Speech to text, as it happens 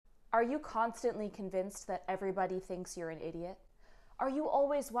Are you constantly convinced that everybody thinks you're an idiot? Are you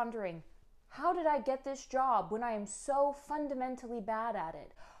always wondering, how did I get this job when I am so fundamentally bad at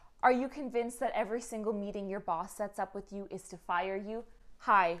it? Are you convinced that every single meeting your boss sets up with you is to fire you?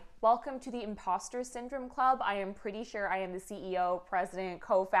 Hi, welcome to the Imposter Syndrome Club. I am pretty sure I am the CEO, president,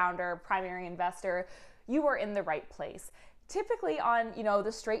 co-founder, primary investor. You are in the right place. Typically on,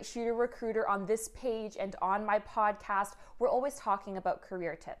 the Straight Shooter Recruiter on this page and on my podcast, we're always talking about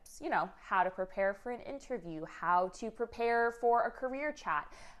career tips. How to prepare for an interview, how to prepare for a career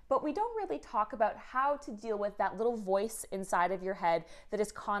chat. But we don't really talk about how to deal with that little voice inside of your head that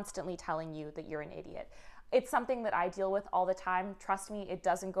is constantly telling you that you're an idiot. It's something that I deal with all the time. Trust me, it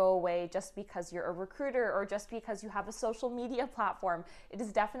doesn't go away just because you're a recruiter or just because you have a social media platform. It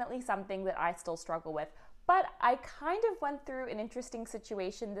is definitely something that I still struggle with. But I kind of went through an interesting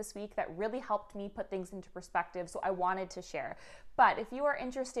situation this week that really helped me put things into perspective, so I wanted to share. But if you are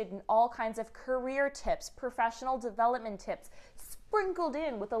interested in all kinds of career tips, professional development tips, sprinkled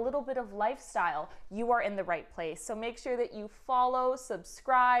in with a little bit of lifestyle, you are in the right place. So make sure that you follow,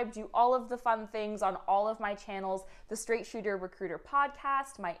 subscribe, do all of the fun things on all of my channels, the Straight Shooter Recruiter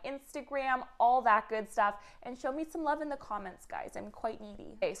podcast, my Instagram, all that good stuff, and show me some love in the comments, guys. I'm quite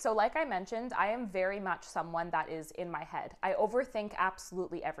needy. Okay, so like I mentioned, I am very much someone that is in my head. I overthink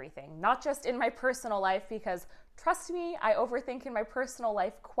absolutely everything, not just in my personal life, because trust me, I overthink in my personal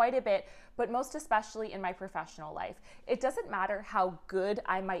life quite a bit, but most especially in my professional life. It doesn't matter how good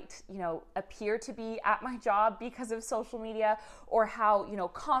I might, appear to be at my job because of social media, or how,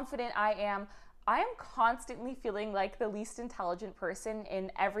 confident I am constantly feeling like the least intelligent person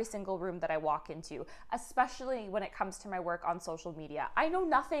in every single room that I walk into, especially when it comes to my work on social media. I know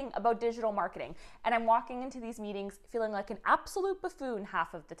nothing about digital marketing, and I'm walking into these meetings feeling like an absolute buffoon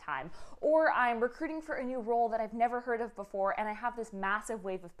half of the time. Or I'm recruiting for a new role that I've never heard of before, and I have this massive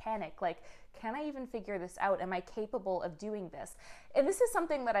wave of panic. Like, can I even figure this out? Am I capable of doing this? And this is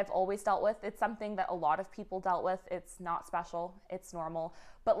something that I've always dealt with. It's something that a lot of people dealt with. It's not special, it's normal.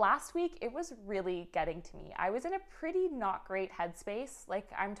 But last week, it was really getting to me. I was in a pretty not great headspace. Like,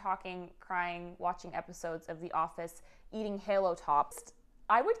 I'm talking crying, watching episodes of The Office, eating Halo Tops.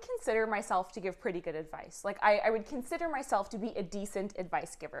 I would consider myself to give pretty good advice. Like, I would consider myself to be a decent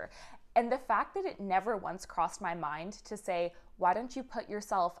advice giver. And the fact that it never once crossed my mind to say, why don't you put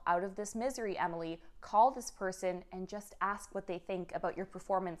yourself out of this misery, Emily? Call this person and just ask what they think about your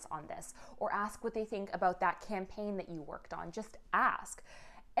performance on this, or ask what they think about that campaign that you worked on. Just ask.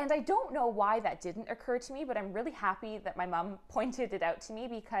 And I don't know why that didn't occur to me, but I'm really happy that my mom pointed it out to me,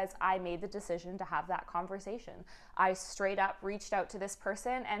 because I made the decision to have that conversation. I straight up reached out to this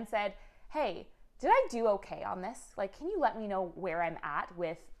person and said, hey, did I do okay on this? Like, can you let me know where I'm at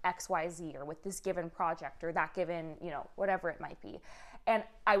with XYZ, or with this given project, or that given, whatever it might be. And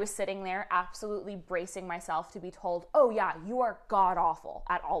I was sitting there absolutely bracing myself to be told, oh yeah, you are god awful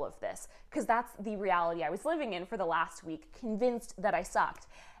at all of this, because that's the reality I was living in for the last week, convinced that I sucked.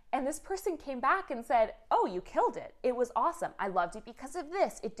 And this person came back and said, oh, you killed it. It was awesome. I loved it because of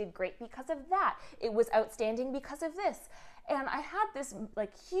this. It did great because of that. It was outstanding because of this. And I had this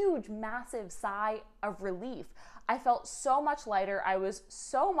huge, massive sigh of relief. I felt so much lighter. I was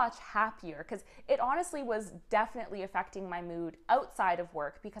so much happier, because it honestly was definitely affecting my mood outside of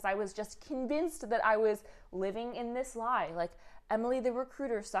work, because I was just convinced that I was living in this lie. Like, Emily the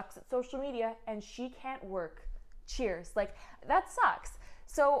recruiter sucks at social media and she can't work. Cheers. Like, that sucks.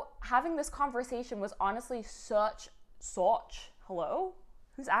 So having this conversation was honestly hello?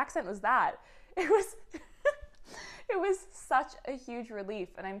 Whose accent was that? It was such a huge relief,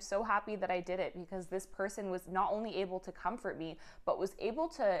 and I'm so happy that I did it, because this person was not only able to comfort me, but was able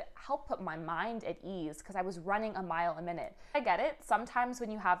to help put my mind at ease, because I was running a mile a minute. I get it. Sometimes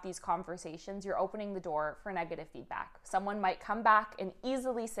when you have these conversations, you're opening the door for negative feedback. Someone might come back and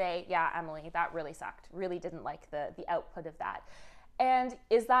easily say, yeah, Emily, that really sucked. Really didn't like the output of that. And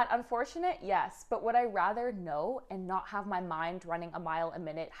is that unfortunate? Yes. But would I rather know and not have my mind running a mile a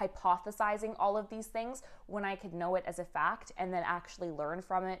minute, hypothesizing all of these things, when I could know it as a fact and then actually learn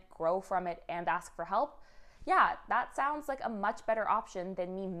from it, grow from it, and ask for help? Yeah, that sounds like a much better option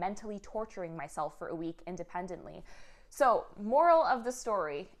than me mentally torturing myself for a week independently. So, moral of the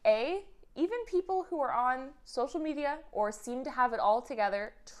story, even people who are on social media or seem to have it all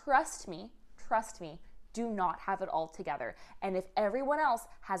together, trust me, do not have it all together. And if everyone else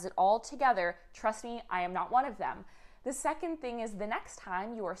has it all together, trust me, I am not one of them. The second thing is, the next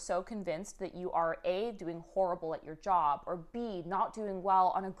time you are so convinced that you are A, doing horrible at your job, or B, not doing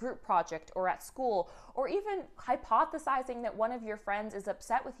well on a group project or at school, or even hypothesizing that one of your friends is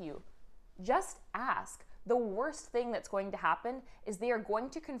upset with you, just ask. the worst thing that's going to happen is they are going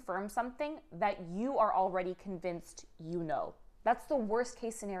to confirm something that you are already convinced you know. That's the worst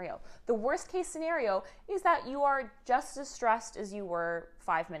case scenario. The worst case scenario is that you are just as stressed as you were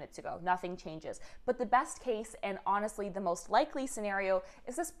 5 minutes ago. Nothing changes. But the best case, and honestly the most likely scenario,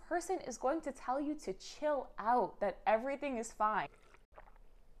 is this person is going to tell you to chill out, that everything is fine.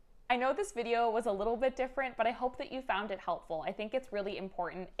 I know this video was a little bit different, but I hope that you found it helpful. I think it's really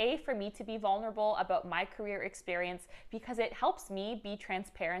important, A, for me to be vulnerable about my career experience because it helps me be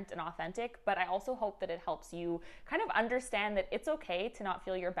transparent and authentic, but I also hope that it helps you kind of understand that it's okay to not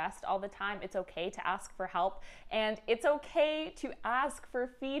feel your best all the time. It's okay to ask for help, and it's okay to ask for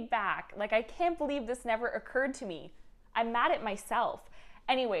feedback. Like, I can't believe this never occurred to me. I'm mad at myself.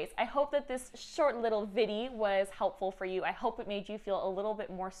 Anyways, I hope that this short little video was helpful for you. I hope it made you feel a little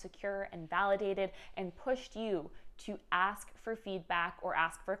bit more secure and validated and pushed you to ask for feedback or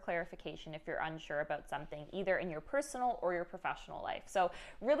ask for clarification if you're unsure about something, either in your personal or your professional life. So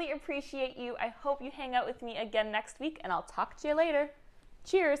really appreciate you. I hope you hang out with me again next week, and I'll talk to you later.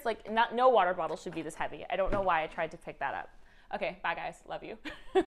 Cheers. Like, no water bottle should be this heavy. I don't know why I tried to pick that up. Okay, bye guys. Love you.